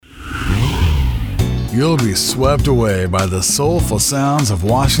You'll be swept away by the soulful sounds of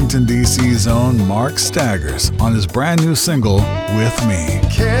Washington, D.C.'s own Marc Staggers on his brand new single, With Me.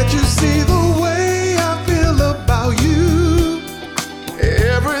 Can't you see the way I feel about you?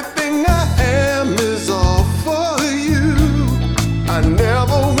 Everything I am is all for you. I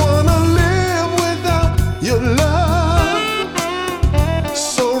never wanna live without your love.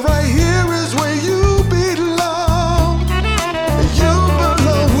 So right here is where you belong. You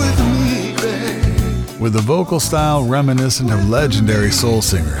belong with me, babe. With a vocal style reminiscent of legendary soul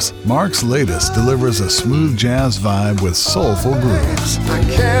singers, Marc's latest delivers a smooth jazz vibe with soulful grooves. I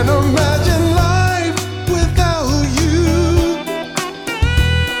can't imagine life without you.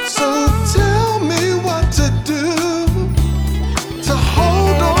 So tell me what to do to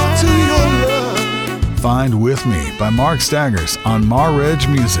hold on to your love. Find With Me by Marc Staggers on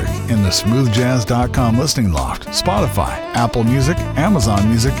MarReg Music in the smoothjazz.com listening loft, Spotify, Apple Music, Amazon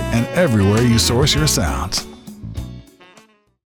Music, and everywhere you source your sounds.